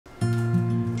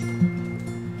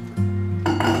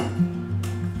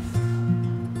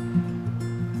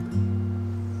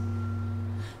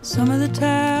Some of the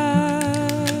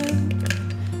time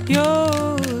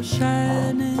you're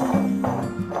shining.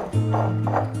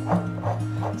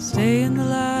 Stay in the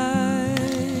light.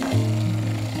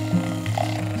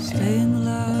 Stay in the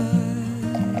light.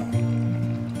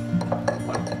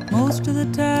 Most of the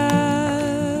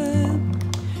time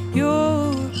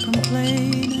you're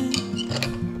complaining.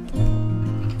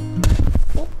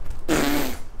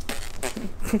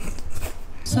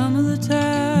 Some of the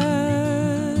time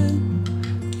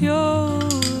you're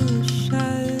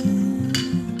shining.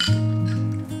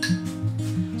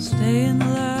 Stay in the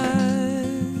light.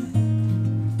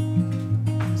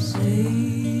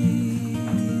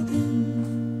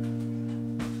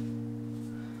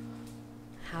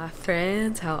 Hi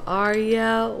friends, how are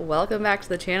ya? Welcome back to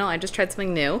the channel. I just tried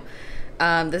something new.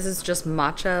 This is just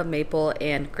matcha, maple,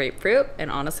 and grapefruit,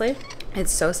 and honestly,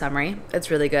 it's so summery.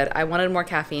 It's really good. I wanted more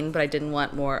caffeine, but I didn't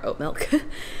want more oat milk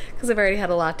because I've already had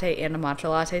a latte and a matcha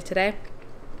latte today.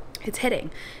 It's hitting,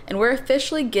 and we're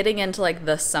officially getting into like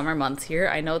the summer months here.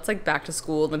 I know it's like back to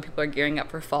school and people are gearing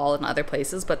up for fall in other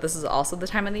places, but this is also the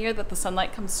time of the year that the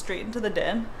sunlight comes straight into the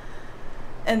den.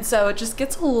 And so it just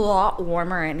gets a lot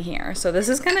warmer in here. So this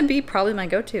is gonna be probably my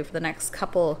go-to for the next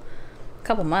couple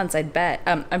months, I'd bet.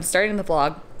 I'm starting the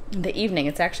vlog in the evening.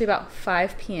 It's actually about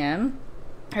 5 p.m.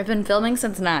 I've been filming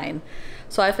since 9.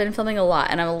 So I've been filming a lot,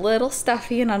 and I'm a little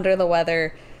stuffy and under the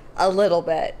weather a little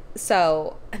bit.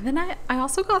 So, and then I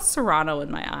also got Serrano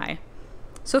in my eye.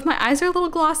 So if my eyes are a little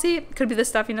glossy, it could be the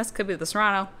stuffiness, could be the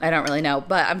Serrano. I don't really know,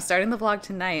 but I'm starting the vlog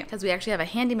tonight because we actually have a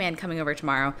handyman coming over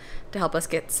tomorrow to help us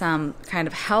get some kind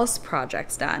of house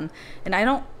projects done. And I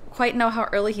don't quite know how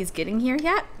early he's getting here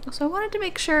yet. So I wanted to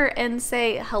make sure and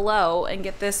say hello and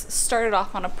get this started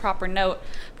off on a proper note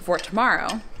before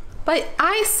tomorrow. But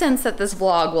I sense that this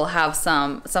vlog will have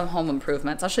some home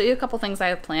improvements. I'll show you a couple things I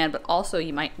have planned, but also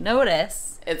you might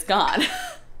notice it's gone.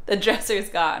 The dresser's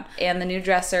gone. And the new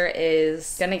dresser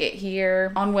is gonna get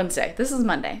here on Wednesday. This is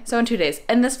Monday, so in 2 days.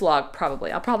 And this vlog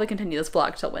I'll probably continue this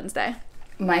vlog till Wednesday.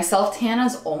 My self-tan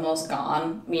is almost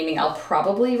gone, meaning I'll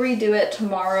probably redo it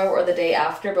tomorrow or the day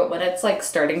after, but when it's like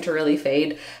starting to really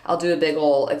fade, I'll do a big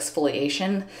ol'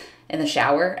 exfoliation in the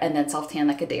shower and then self-tan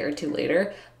like a day or 2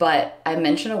 later. But I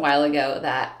mentioned a while ago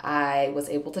that I was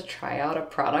able to try out a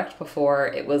product before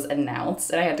it was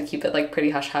announced, and I had to keep it like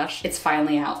pretty hush-hush. It's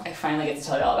finally out. I finally get to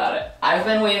tell you all about it. I've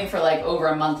been waiting for like over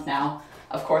a month now.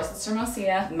 Of course, it's from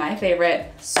Osea, my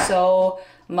favorite. So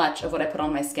much of what I put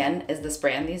on my skin is this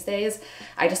brand these days.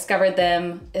 I discovered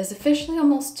them, it was officially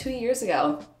almost 2 years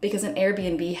ago because an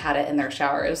Airbnb had it in their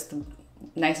shower. It was the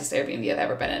nicest Airbnb I've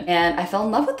ever been in. And I fell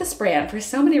in love with this brand for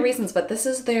so many reasons, but this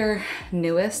is their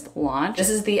newest launch. This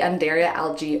is the Undaria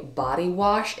Algae Body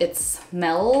Wash. It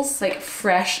smells like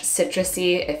fresh,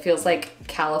 citrusy. It feels like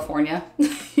California,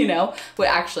 you know? But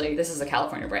actually, this is a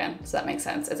California brand, so that makes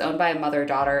sense. It's owned by a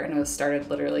mother-daughter and it was started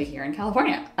literally here in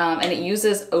California. And it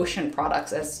uses ocean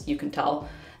products, as you can tell.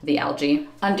 The algae.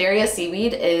 Undaria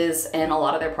seaweed is in a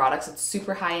lot of their products. It's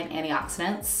super high in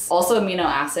antioxidants. Also amino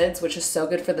acids, which is so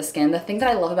good for the skin. The thing that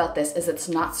I love about this is it's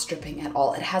not stripping at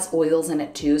all. It has oils in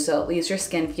it too, so it leaves your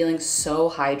skin feeling so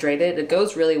hydrated. It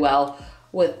goes really well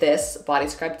with this body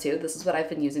scrub too. This is what I've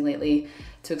been using lately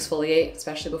to exfoliate,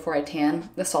 especially before I tan.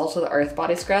 The Salt of the Earth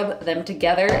body scrub. Them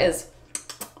together is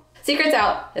secrets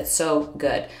out. It's so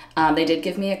good. They did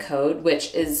give me a code,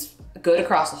 which is good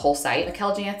across the whole site.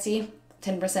 Michel Janse,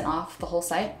 10% off the whole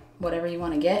site, whatever you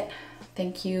want to get.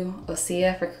 Thank you,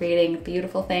 Osea, for creating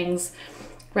beautiful things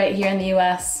right here in the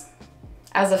US.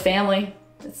 As a family,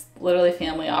 it's literally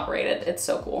family operated. It's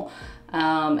so cool.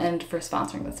 And for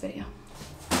sponsoring this video.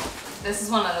 This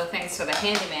is one of the things for the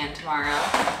handyman tomorrow.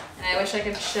 And I wish I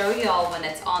could show y'all when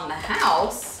it's on the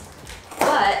house,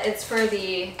 but it's for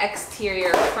the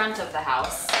exterior front of the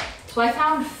house. So I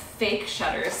found fake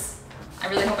shutters. I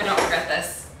really hope I don't regret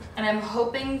this. And I'm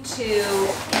hoping to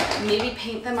maybe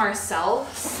paint them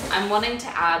ourselves. I'm wanting to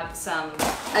add some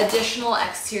additional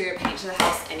exterior paint to the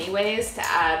house anyways to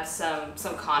add some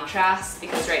contrast,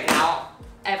 because right now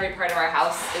every part of our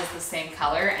house is the same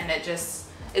color and it just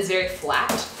is very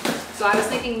flat. So I was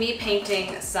thinking me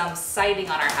painting some siding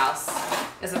on our house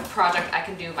is a project I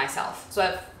can do myself. So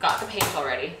I've got the paint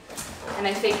already, and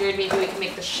I figured maybe we can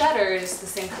make the shutters the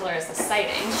same color as the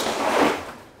siding.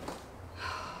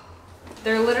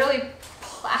 They're literally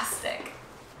plastic.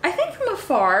 I think from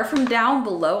afar, from down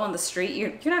below on the street,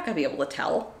 you're not gonna be able to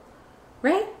tell,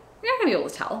 right? You're not gonna be able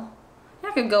to tell.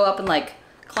 You're not gonna go up and like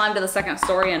climb to the second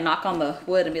story and knock on the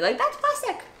wood and be like, that's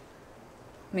plastic.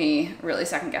 Me really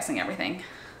second guessing everything.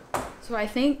 So I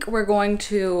think we're going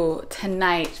to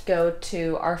tonight go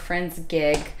to our friend's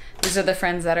gig. These are the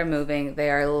friends that are moving. They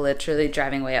are literally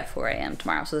driving away at 4 a.m.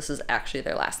 tomorrow. So this is actually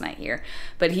their last night here.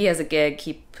 But he has a gig.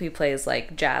 He plays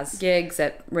like jazz gigs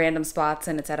at random spots,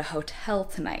 and it's at a hotel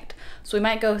tonight. So we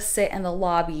might go sit in the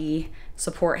lobby,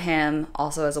 support him,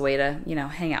 also as a way to, you know,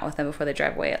 hang out with them before they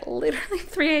drive away at literally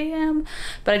 3 a.m.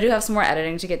 But I do have some more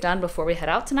editing to get done before we head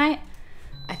out tonight.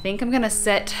 I think I'm gonna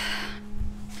sit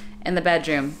in the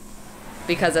bedroom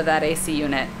because of that AC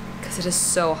unit, because it is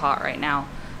so hot right now.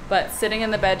 But sitting in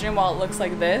the bedroom while it looks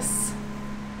like this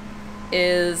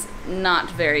is not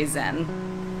very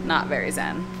zen. Not very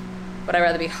zen. Would I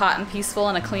rather be hot and peaceful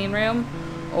in a clean room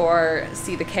or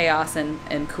see the chaos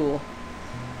and cool?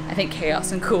 I think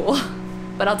chaos and cool.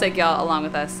 But I'll take y'all along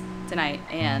with us tonight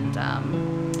and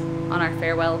on our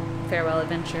farewell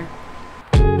adventure.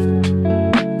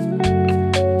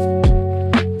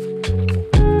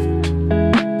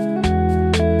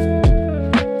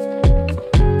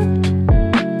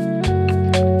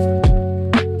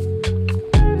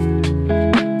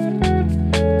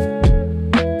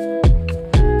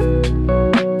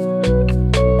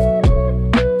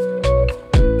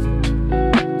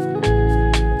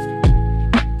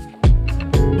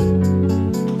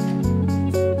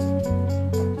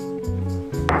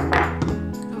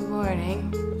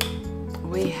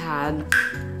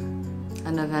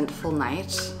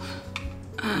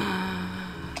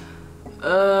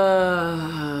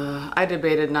 I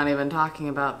debated not even talking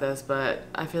about this, but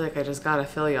I feel like I just gotta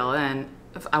fill y'all in.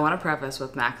 I want to preface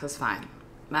with Max is fine.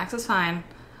 Max is fine,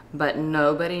 but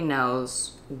nobody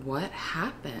knows what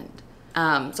happened.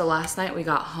 So last night we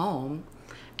got home,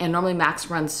 and normally Max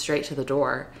runs straight to the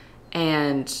door,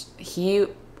 and he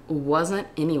wasn't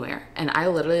anywhere. And I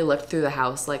literally looked through the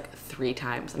house like 3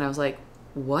 times, and I was like,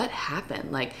 what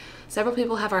happened? Like, several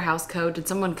people have our house code. Did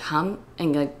someone come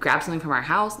and like grab something from our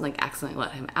house and like accidentally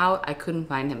let him out? I couldn't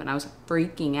find him, and I was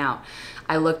freaking out.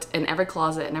 I looked in every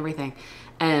closet and everything,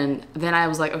 and then I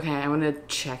was like, okay, I'm gonna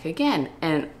check again.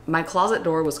 And my closet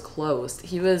door was closed.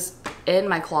 He was in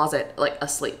my closet, like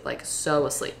asleep, like so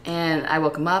asleep. And I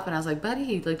woke him up and I was like,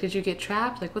 buddy, like, did you get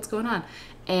trapped? Like, what's going on?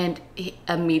 And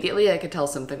immediately I could tell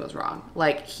something was wrong.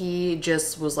 Like, he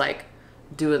just was like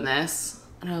doing this.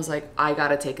 And I was like, I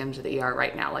gotta take him to the ER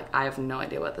right now. Like, I have no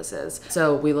idea what this is.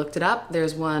 So we looked it up.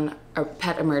 There's a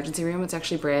pet emergency room. It's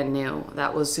actually brand new.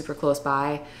 That was super close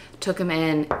by. Took him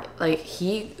in. Like,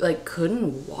 he like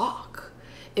couldn't walk.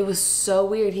 It was so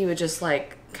weird. He would just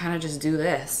like kind of just do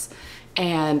this.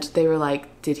 And they were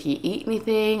like, did he eat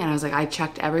anything? And I was like, I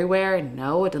checked everywhere.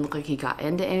 No, it didn't look like he got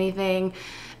into anything.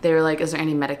 They were like, is there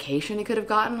any medication he could have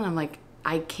gotten? And I'm like,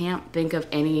 I can't think of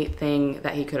anything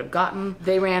that he could have gotten.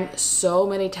 They ran so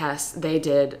many tests. They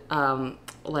did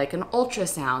like an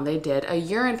ultrasound. They did a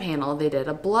urine panel. They did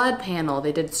a blood panel.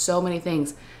 They did so many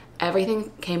things.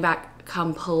 Everything came back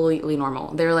completely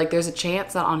normal. They were like, there's a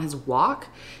chance that on his walk,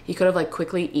 he could have like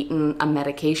quickly eaten a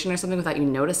medication or something without you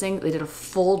noticing. They did a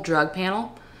full drug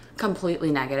panel, completely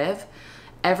negative.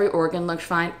 Every organ looked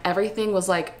fine. Everything was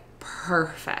like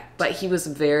perfect, but he was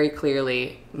very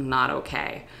clearly not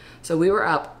okay. So we were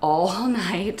up all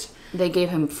night. They gave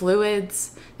him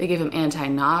fluids. They gave him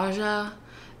anti-nausea.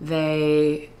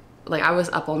 I was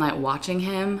up all night watching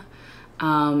him.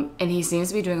 And he seems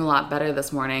to be doing a lot better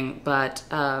this morning, but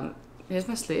here's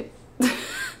my sleep.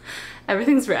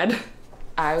 Everything's red.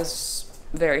 I was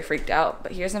very freaked out,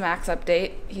 but here's a Max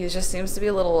update. He just seems to be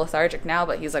a little lethargic now,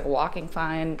 but he's like walking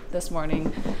fine this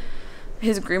morning.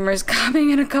 His groomer's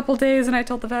coming in a couple days, and I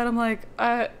told the vet, I'm like,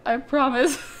 I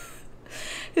promise.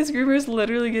 His groomer's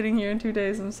literally getting here in 2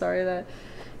 days. I'm sorry that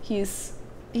he's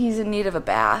in need of a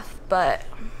bath, but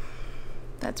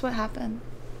that's what happened.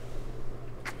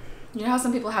 You know how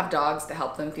some people have dogs to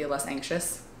help them feel less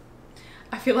anxious?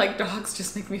 I feel like dogs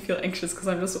just make me feel anxious because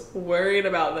I'm just worried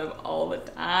about them all the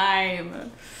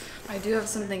time. I do have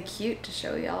something cute to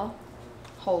show y'all.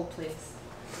 Hold, please.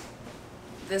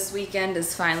 This weekend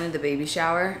is finally the baby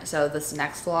shower, so this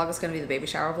next vlog is going to be the baby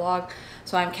shower vlog.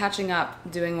 So I'm catching up,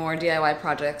 doing more DIY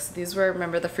projects. These were,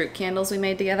 remember the fruit candles we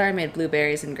made together? I made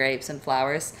blueberries and grapes and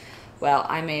flowers. Well,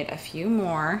 I made a few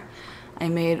more. I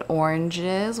made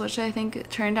oranges, which I think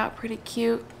turned out pretty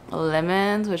cute.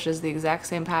 Lemons, which is the exact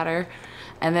same pattern.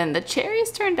 And then the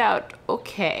cherries turned out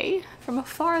okay. From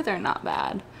afar, they're not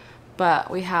bad.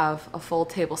 But we have a full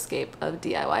tablescape of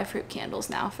DIY fruit candles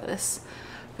now for this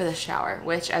shower,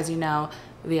 which, as you know,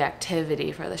 the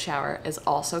activity for the shower is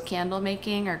also candle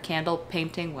making or candle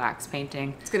painting, wax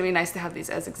painting. It's gonna be nice to have these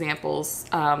as examples,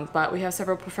 but we have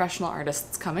several professional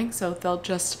artists coming, so they'll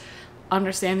just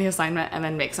understand the assignment and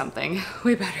then make something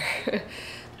way better.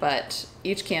 but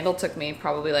each candle took me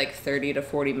probably like 30 to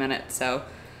 40 minutes. So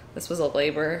this was a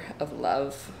labor of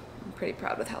love. I'm pretty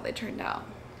proud with how they turned out.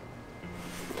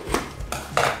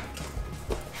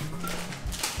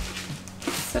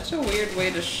 Such a weird way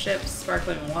to ship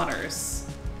sparkling waters.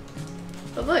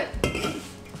 But look,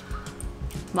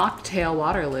 mocktail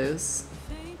Waterloos.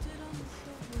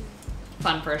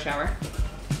 Fun for a shower.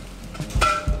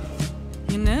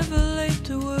 You're never late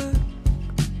to work.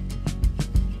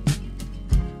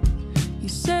 You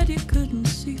said you couldn't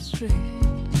see straight.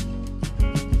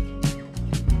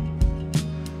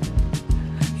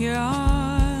 Your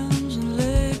arms and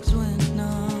legs went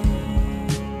numb.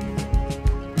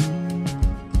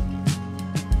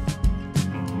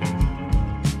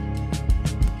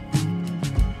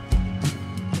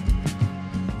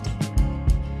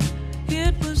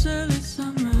 It was early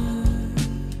summer.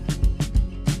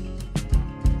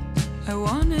 I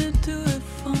wanted to have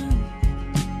fun.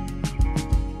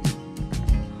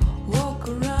 Walk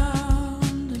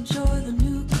around, enjoy the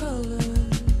new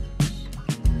colors.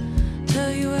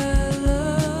 Tell you I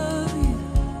love you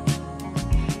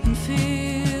and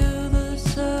feel the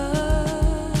sun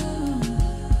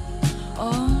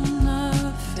on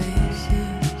our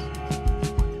faces.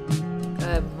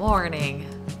 Good morning.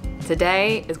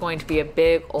 Today is going to be a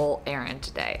big ol' errand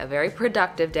today. A very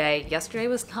productive day. Yesterday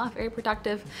was not very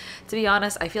productive, to be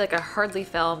honest. I feel like I hardly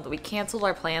filmed. We canceled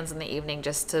our plans in the evening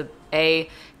just to A,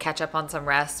 catch up on some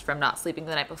rest from not sleeping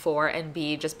the night before, and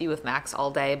B, just be with Max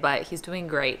all day, but he's doing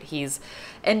great. He's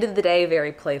ended the day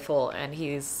very playful, and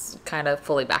he's kind of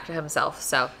fully back to himself,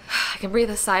 so I can breathe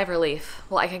a sigh of relief.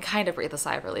 Well, I can kind of breathe a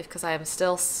sigh of relief because I am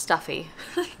still stuffy.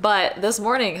 But this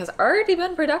morning has already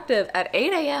been productive. At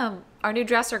 8 a.m., our new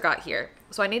dresser got here.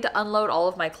 So I need to unload all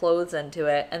of my clothes into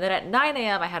it. And then at 9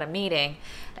 a.m. I had a meeting,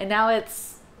 and now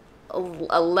it's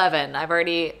 11. I've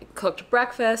already cooked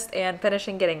breakfast and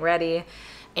finishing getting ready.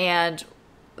 And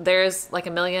there's like a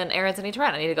million errands I need to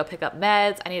run. I need to go pick up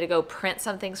meds. I need to go print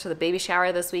some things for the baby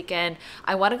shower this weekend.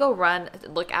 I want to go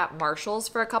look at Marshall's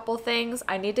for a couple things.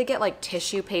 I need to get like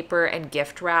tissue paper and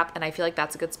gift wrap, and I feel like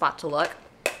that's a good spot to look.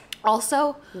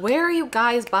 Also, where are you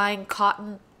guys buying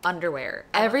cotton underwear?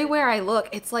 Everywhere I look,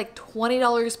 it's like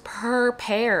 $20 per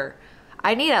pair.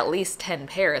 I need at least 10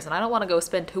 pairs, and I don't want to go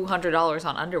spend $200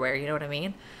 on underwear, you know what I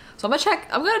mean? So I'm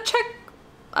gonna check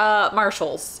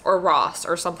Marshall's or Ross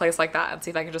or someplace like that and see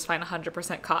if I can just find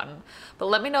 100% cotton. But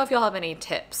let me know if y'all have any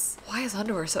tips. Why is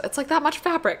underwear so, it's like that much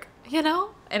fabric, you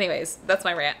know? Anyways, that's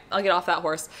my rant. I'll get off that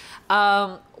horse.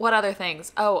 What other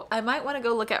things? Oh, I might want to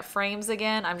go look at frames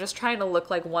again. I'm just trying to look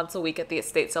like once a week at the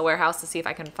estate sale warehouse to see if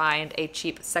I can find a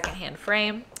cheap secondhand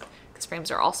frame, because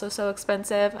frames are also so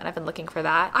expensive, and I've been looking for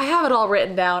that. I have it all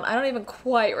written down. I don't even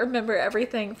quite remember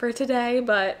everything for today,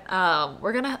 but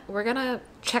we're gonna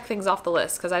check things off the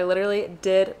list because I literally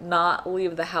did not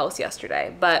leave the house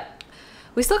yesterday, but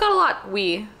we still got a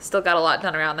lot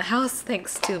done around the house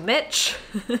thanks to Mitch.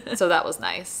 So that was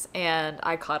nice. And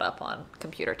I caught up on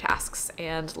computer tasks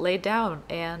and laid down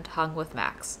and hung with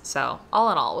Max. So all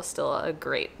in all, it was still a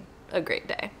great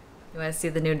day. You want to see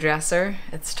the new dresser?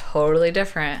 It's totally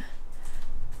different.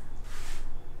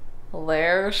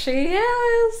 There she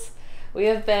is. We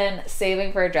have been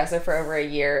saving for a dresser for over a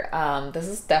year. This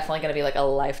is definitely going to be like a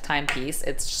lifetime piece.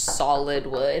 It's solid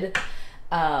wood.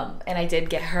 And I did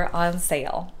get her on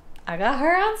sale. I got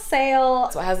her on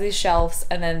sale. So it has these shelves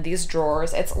and then these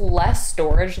drawers. It's less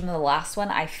storage than the last one,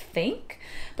 I think.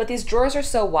 But these drawers are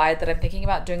so wide that I'm thinking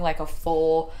about doing like a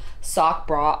full sock,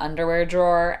 bra, underwear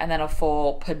drawer, and then a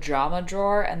full pajama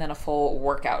drawer, and then a full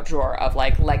workout drawer of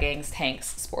like leggings, tanks,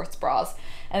 sports bras.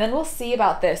 And then we'll see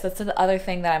about this. That's the other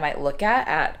thing that I might look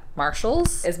at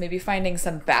Marshall's, is maybe finding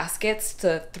some baskets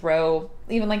to throw,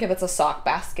 even like if it's a sock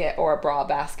basket or a bra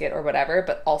basket or whatever,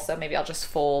 but also maybe I'll just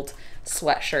fold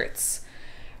sweatshirts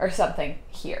or something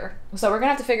here. So we're gonna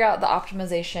have to figure out the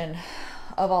optimization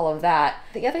of all of that.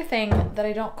 The other thing that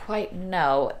I don't quite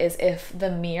know is if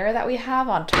the mirror that we have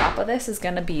on top of this is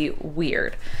gonna be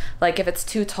weird. Like if it's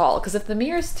too tall, because if the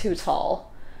mirror is too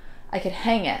tall, I could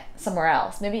hang it somewhere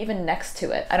else, maybe even next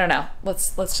to it. I don't know.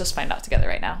 Let's just find out together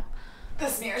right now.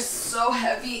 This mirror is so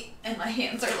heavy and my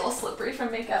hands are a little slippery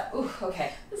from makeup. Ooh,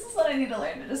 okay. This is what I need to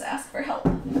learn, to just ask for help.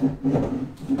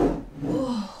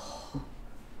 Ooh.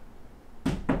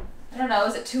 I don't know,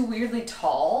 is it too weirdly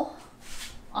tall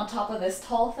on top of this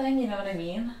tall thing? You know what I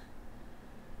mean?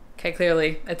 Okay,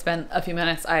 clearly it's been a few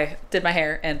minutes. I did my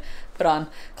hair and put on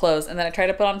clothes, and then I tried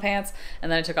to put on pants,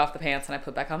 and then I took off the pants and I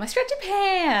put back on my stretchy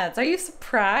pants. Are you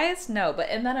surprised? No, but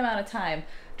in that amount of time,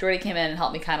 Jordy came in and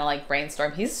helped me kind of like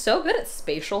brainstorm. He's so good at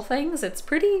spatial things. It's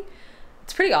pretty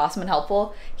it's pretty awesome and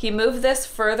helpful. He moved this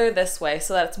further this way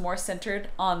so that it's more centered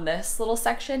on this little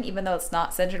section, even though it's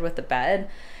not centered with the bed.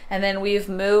 And then we've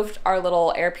moved our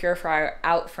little air purifier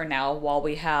out for now while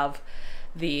we have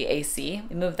the AC.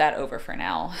 We moved that over for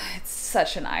now. It's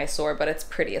such an eyesore, but it's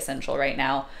pretty essential right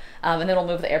now. And then we'll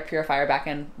move the air purifier back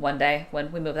in one day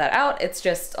when we move that out. It's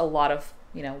just a lot of,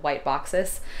 you know, white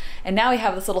boxes. And now we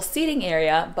have this little seating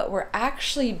area, but we're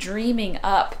actually dreaming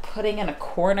up putting in a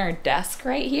corner desk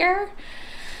right here.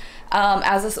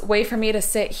 As a way for me to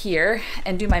sit here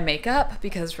and do my makeup,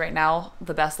 because right now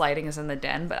the best lighting is in the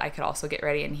den, but I could also get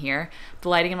ready in here. The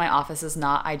lighting in my office is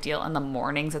not ideal in the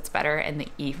mornings, it's better in the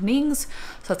evenings,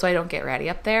 so that's why I don't get ready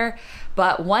up there.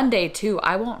 But one day too,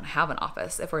 I won't have an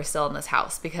office if we're still in this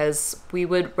house, because we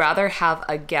would rather have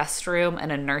a guest room and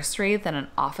a nursery than an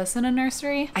office and a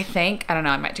nursery. I think, I don't know,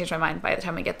 I might change my mind by the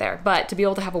time we get there, but to be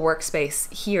able to have a workspace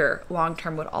here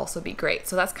long-term would also be great.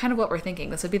 So that's kind of what we're thinking.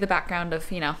 This would be the background of,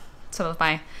 you know, some of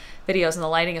my videos, and the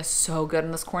lighting is so good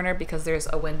in this corner because there's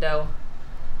a window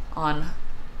on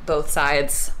both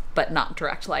sides, but not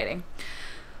direct lighting.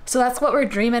 So that's what we're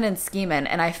dreaming and scheming.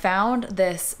 And I found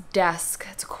this desk,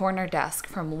 it's a corner desk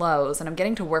from Lowe's, and I'm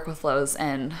getting to work with Lowe's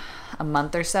in a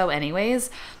month or so anyways.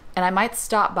 And I might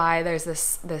stop by, there's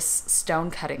this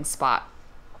stone cutting spot.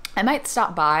 I might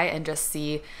stop by and just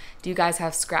see, do you guys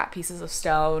have scrap pieces of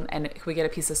stone, and could we get a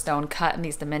piece of stone cut in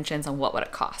these dimensions, and what would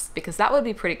it cost? Because that would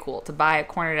be pretty cool to buy a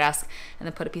corner desk and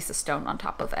then put a piece of stone on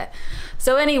top of it.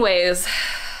 So anyways,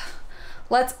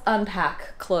 let's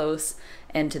unpack clothes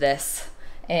into this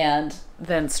and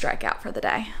then strike out for the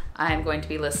day. I'm going to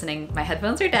be listening, my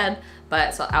headphones are dead,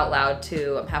 but so out loud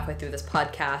to, I'm halfway through this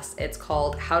podcast. It's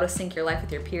called How to Sync Your Life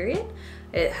with Your Period.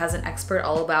 It has an expert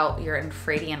all about your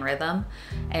infradian rhythm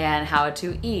and how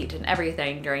to eat and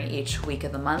everything during each week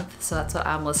of the month. So that's what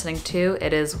I'm listening to.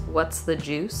 It is What's the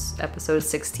Juice, episode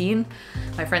 16.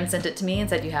 My friend sent it to me and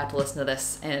said you have to listen to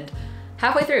this, and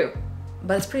halfway through,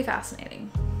 but it's pretty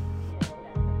fascinating.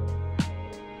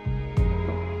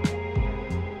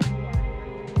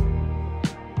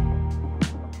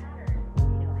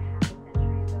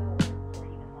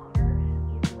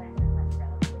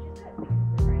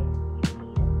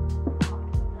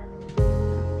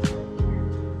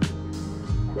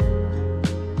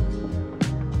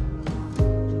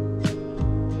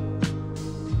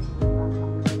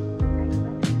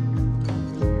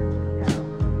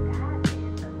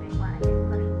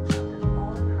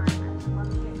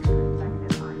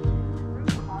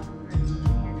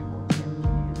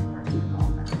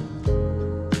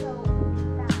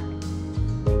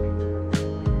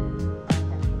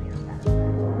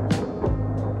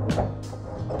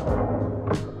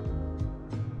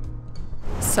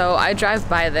 So I drive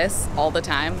by this all the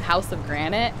time, House of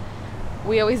Granite.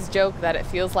 We always joke that it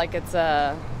feels like it's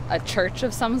a church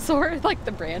of some sort, like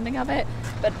the branding of it,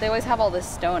 but they always have all this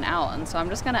stone out, and so I'm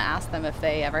just gonna ask them if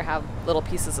they ever have little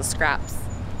pieces of scraps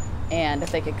and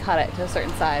if they could cut it to a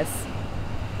certain size.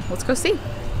 Let's go see.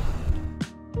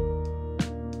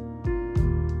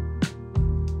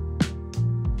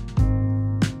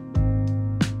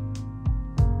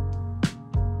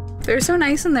 They're so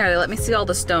nice in there. They let me see all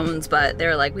the stones, but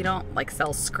they're like, we don't like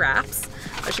sell scraps.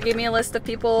 But she gave me a list of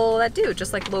people that do,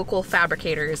 just like local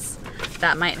fabricators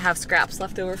that might have scraps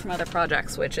left over from other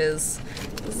projects, which is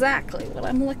exactly what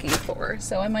I'm looking for.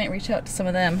 So I might reach out to some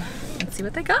of them and see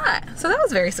what they got. So that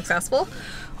was very successful.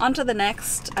 On to the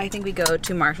next. I think we go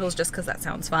to Marshall's just because that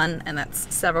sounds fun, and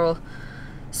that's several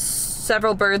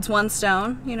birds, one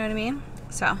stone, you know what I mean?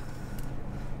 So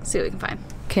let's see what we can find.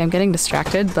 Okay, I'm getting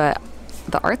distracted, but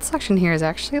the art section here is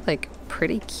actually like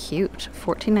pretty cute.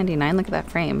 $14.99. Look at that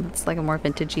frame. It's like a more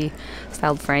vintagey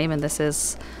styled frame, and this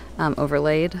is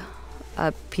overlaid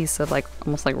a piece of like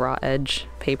almost like raw edge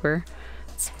paper.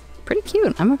 It's pretty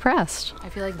cute. I'm impressed. I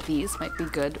feel like these might be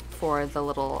good for the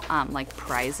little like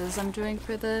prizes I'm doing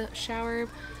for the shower,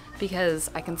 because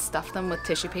I can stuff them with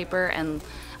tissue paper, and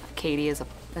Katie is a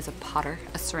potter,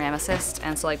 a ceramicist,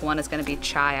 and so like one is going to be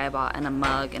chai I bought in a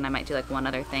mug, and I might do like one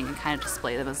other thing and kind of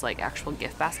display them as like actual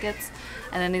gift baskets.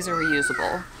 And then these are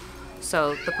reusable,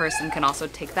 so the person can also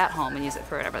take that home and use it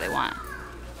for whatever they want.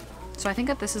 So I think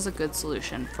that this is a good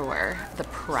solution for the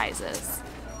prizes.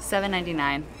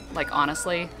 $7.99. Like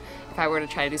honestly, if I were to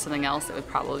try to do something else, it would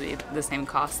probably be the same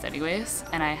cost anyways.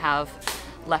 And I have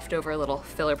leftover little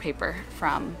filler paper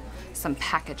from some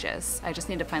packages. I just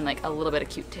need to find like a little bit of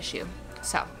cute tissue.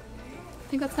 So I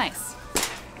think that's nice.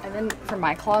 And then for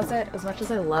my closet, as much as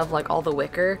I love like all the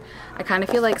wicker, I kind of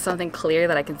feel like something clear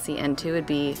that I can see into would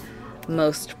be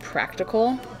most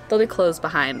practical. They'll be closed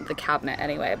behind the cabinet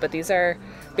anyway, but these are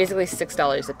basically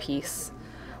 $6 a piece,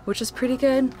 which is pretty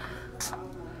good.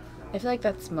 I feel like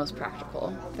that's most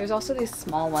practical. There's also these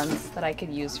small ones that I could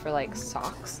use for like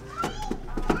socks. I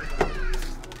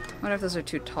wonder if those are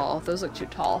too tall. Those look too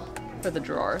tall for the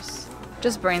drawers.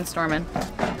 Just brainstorming.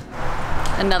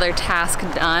 Another task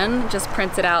done. Just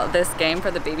printed out this game for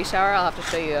the baby shower. I'll have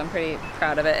to show you. I'm pretty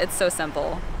proud of it. It's so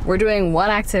simple. We're doing one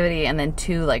activity and then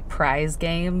 2 like prize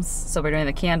games. So we're doing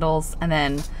the candles and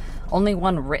then only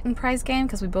 1 written prize game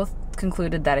because we both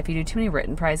concluded that if you do too many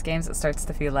written prize games, it starts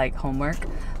to feel like homework.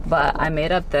 But I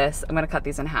made up this. I'm gonna cut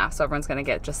these in half so everyone's gonna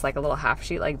get just like a little half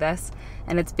sheet like this.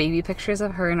 And it's baby pictures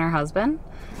of her and her husband.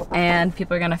 And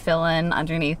people are gonna fill in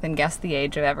underneath and guess the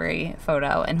age of every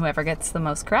photo. And whoever gets the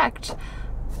most correct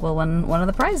will win one of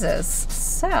the prizes.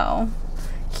 So,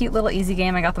 cute little easy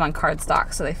game. I got them on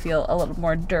cardstock so they feel a little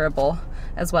more durable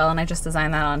as well. And I just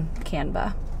designed that on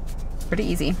Canva. Pretty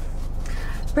easy.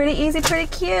 Pretty easy, pretty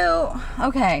cute.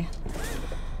 Okay,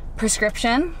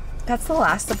 prescription. That's the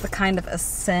last of the kind of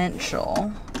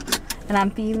essential. And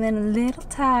I'm feeling a little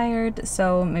tired,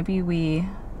 so maybe we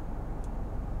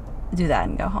do that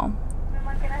and go home.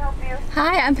 Can I help you?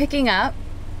 Hi, I'm picking up.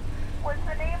 What's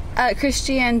the name?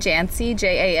 Christian Janse,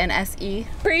 Janse.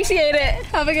 Appreciate it.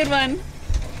 Have a good one.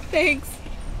 Thanks.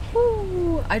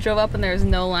 Woo. I drove up and there's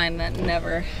no line. That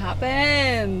never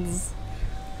happens.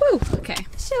 Woo. Okay.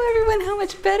 Show everyone how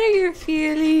much better you're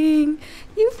feeling.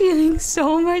 You're feeling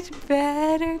so much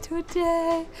better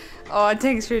today. Oh,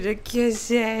 thanks for the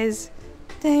kisses.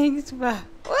 Thanks, Woo.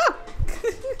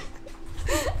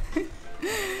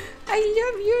 I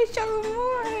love you so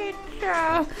much.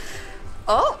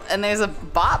 Oh, and there's a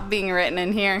bop being written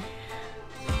in here.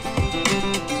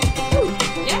 Ooh,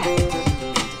 yeah.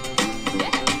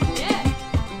 Yeah, yeah.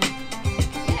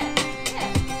 Yeah, yeah.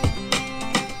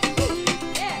 Ooh,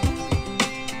 yeah.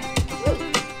 Ooh,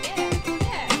 yeah,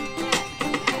 yeah.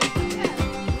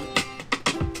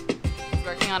 He's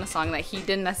working on a song that he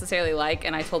didn't necessarily like,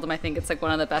 and I told him I think it's like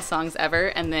one of the best songs ever,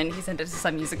 and then he sent it to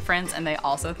some music friends and they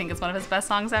also think it's one of his best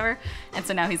songs ever, and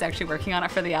so now he's actually working on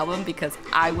it for the album because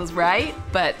I was right.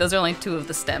 But those are only 2 of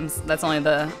the stems. That's only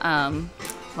the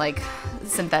like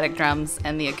synthetic drums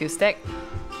and the acoustic.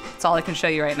 That's all I can show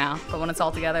you right now, but when it's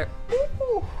all together,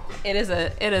 ooh, it is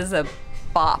a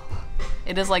bop.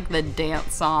 It is like the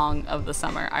dance song of the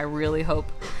summer. I really hope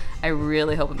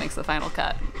it makes the final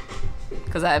cut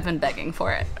because I've been begging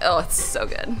for it. Oh, it's so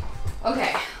good.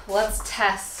 Okay, let's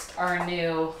test our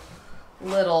new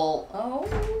little,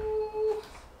 oh,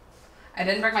 I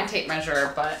didn't bring my tape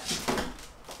measure, but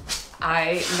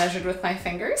I measured with my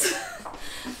fingers.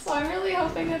 So I'm really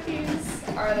hoping that these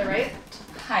are the right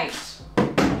height.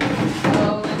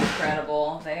 Oh,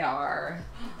 incredible, they are.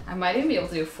 I might even be able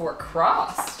to do 4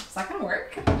 crossed. Is that gonna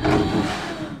work?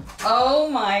 Oh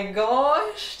my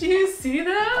gosh, do you see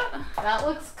that? That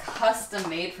looks custom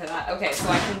made for that. Okay, so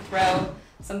I can throw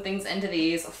some things into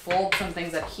these, fold some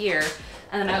things up here,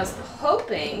 and then I was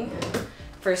hoping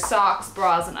for socks,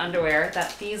 bras, and underwear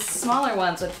that these smaller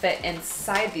ones would fit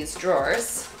inside these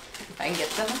drawers. If I can get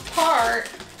them apart.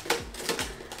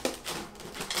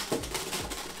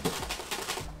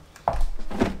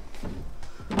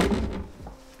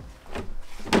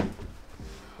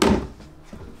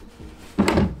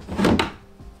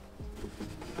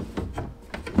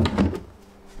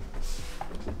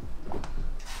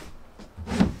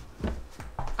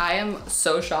 I am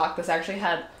so shocked. This actually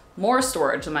had more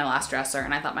storage than my last dresser,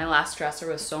 and I thought my last dresser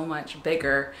was so much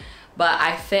bigger, but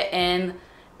I fit in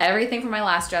everything from my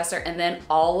last dresser and then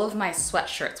all of my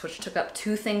sweatshirts, which took up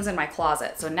 2 things in my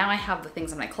closet. So now I have the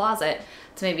things in my closet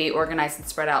to maybe organize and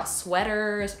spread out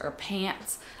sweaters or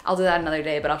pants. I'll do that another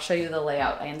day, but I'll show you the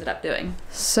layout I ended up doing.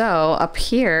 So up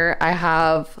here I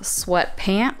have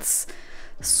sweatpants,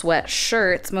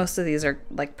 sweatshirts. Most of these are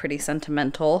like pretty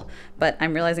sentimental, but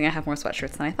I'm realizing I have more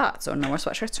sweatshirts than I thought. So no more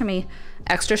sweatshirts for me.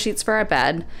 Extra sheets for our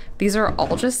bed. These are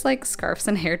all just like scarves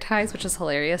and hair ties, which is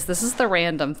hilarious. This is the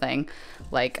random thing.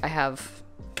 Like I have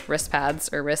wrist pads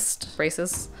or wrist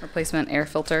braces, replacement air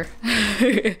filter.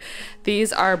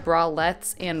 These are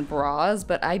bralettes and bras,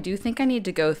 but I do think I need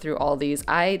to go through all these.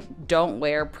 I don't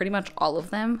wear pretty much all of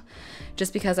them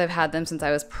just because I've had them since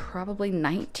I was probably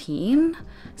 19,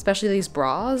 especially these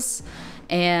bras,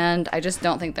 and I just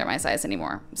don't think they're my size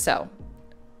anymore. So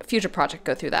future project,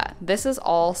 go through that. This is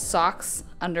all socks,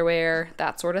 underwear,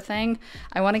 that sort of thing.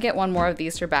 I want to get one more of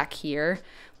these for back here,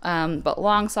 but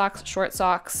long socks, short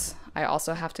socks. I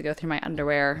also have to go through my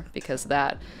underwear because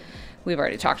that, we've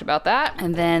already talked about that.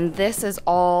 And then this is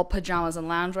all pajamas and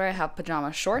loungewear. I have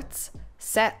pajama shorts,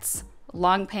 sets,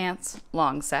 long pants,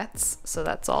 long sets. So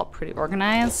that's all pretty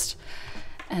organized.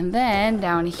 And then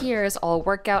down here is all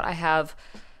workout. I have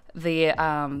the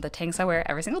tanks I wear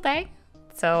every single day.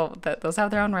 So those have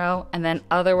their own row. And then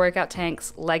other workout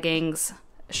tanks, leggings,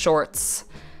 shorts,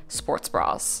 sports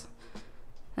bras.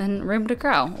 And room to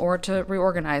grow or to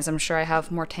reorganize. I'm sure I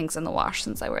have more tanks in the wash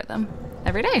since I wear them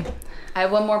every day. I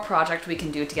have one more project we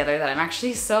can do together that I'm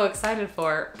actually so excited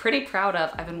for, pretty proud of.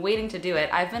 I've been waiting to do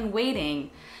it. I've been waiting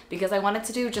because I wanted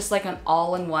to do just like an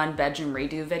all-in-one bedroom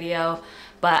redo video,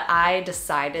 but I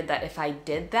decided that if I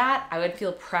did that, I would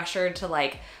feel pressured to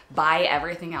like buy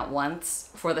everything at once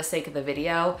for the sake of the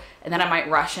video, and then I might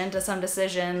rush into some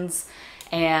decisions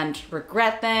and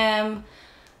regret them.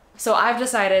 So I've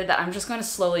decided that I'm just going to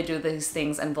slowly do these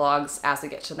things in vlogs as we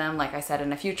get to them. Like I said,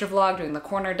 in a future vlog, doing the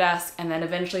corner desk, and then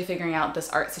eventually figuring out this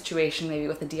art situation, maybe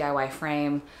with a DIY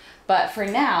frame. But for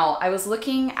now, I was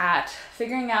looking at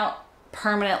figuring out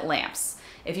permanent lamps.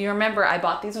 If you remember, I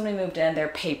bought these when we moved in. They're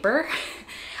paper.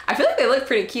 I feel like they look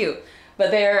pretty cute,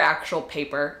 but they're actual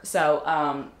paper. So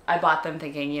I bought them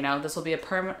thinking, you know, this will be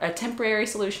a temporary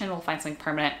solution. We'll find something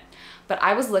permanent. But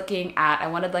I was looking at, I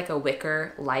wanted like a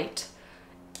wicker light.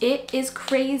 It is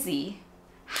crazy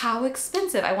how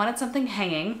expensive. I wanted something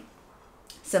hanging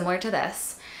similar to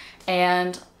this,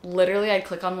 and literally I'd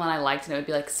click on one I liked and it would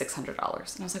be like $600. And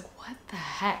I was like, what the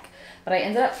heck? But I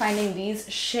ended up finding these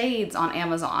shades on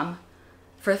Amazon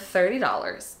for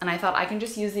 $30, and I thought I can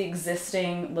just use the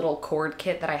existing little cord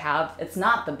kit that I have. It's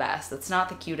not the best, it's not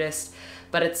the cutest,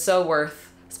 but it's so worth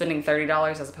spending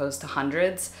 $30 as opposed to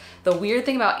hundreds. The weird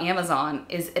thing about Amazon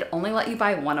is it only let you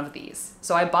buy one of these.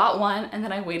 So I bought one and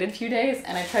then I waited a few days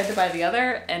and I tried to buy the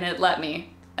other and it let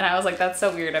me. And I was like, that's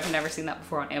so weird. I've never seen that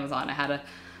before on Amazon. I had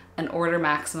an order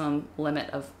maximum limit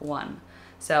of one.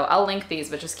 So I'll link these,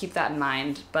 but just keep that in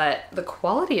mind. But the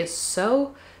quality is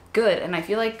so good, and I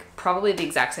feel like probably the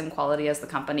exact same quality as the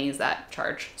companies that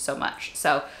charge so much.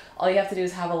 So all you have to do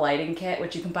is have a lighting kit,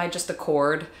 which you can buy just a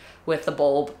cord with the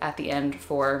bulb at the end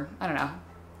for, I don't know,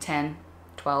 $10,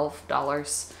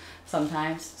 $12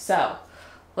 sometimes. So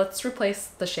let's replace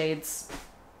the shades.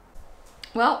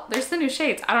 Well, there's the new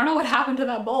shades. I don't know what happened to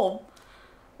that bulb.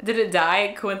 Did it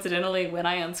die coincidentally when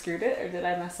I unscrewed it, or did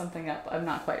I mess something up? I'm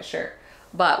not quite sure.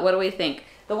 But what do we think?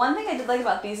 The one thing I did like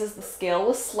about these is the scale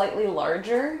was slightly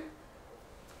larger.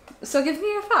 So give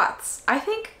me your thoughts. I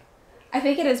think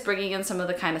it is bringing in some of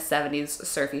the kind of 70s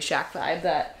surfy shack vibe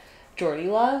that Jordy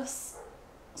loves.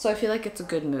 So I feel like it's a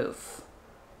good move.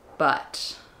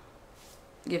 But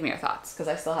give me your thoughts, because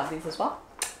I still have these as well.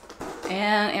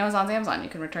 And Amazon's Amazon. You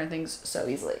can return things so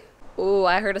easily. Ooh,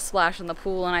 I heard a splash in the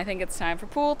pool, and I think it's time for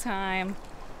pool time.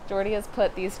 Jordy has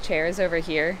put these chairs over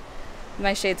here.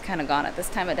 My shade's kind of gone at this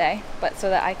time of day, but so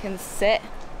that I can sit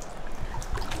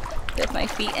with my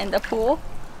feet in the pool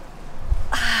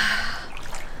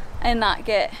and not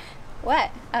get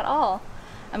wet at all.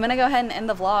 I'm gonna go ahead and end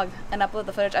the vlog and upload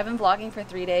the footage. I've been vlogging for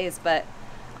 3 days, but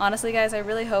honestly guys, I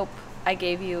really hope I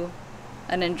gave you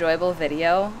an enjoyable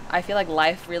video. I feel like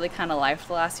life really kind of lifed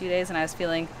the last few days, and I was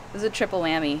feeling, it was a triple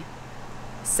whammy.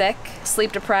 Sick,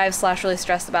 sleep deprived / really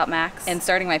stressed about Max, and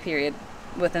starting my period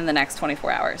within the next 24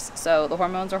 hours. So the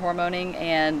hormones are hormoning,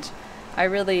 and I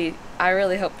really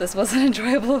hope this was an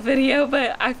enjoyable video,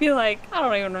 but I feel like I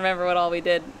don't even remember what all we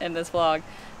did in this vlog.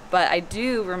 But I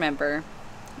do remember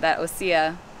that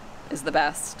Osea is the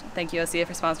best. Thank you, Osea,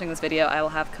 for sponsoring this video. I will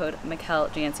have code Michel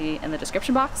Janse in the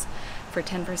description box for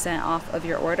 10% off of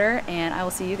your order, and I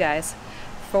will see you guys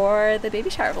for the baby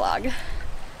shower vlog.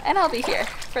 And I'll be here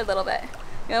for a little bit.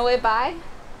 You wanna wave bye?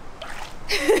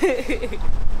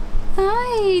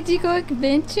 Hi, do you go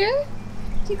adventure?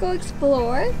 Do you go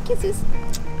explore? Kisses.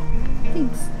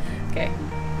 Thanks. Okay,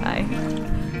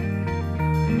 bye.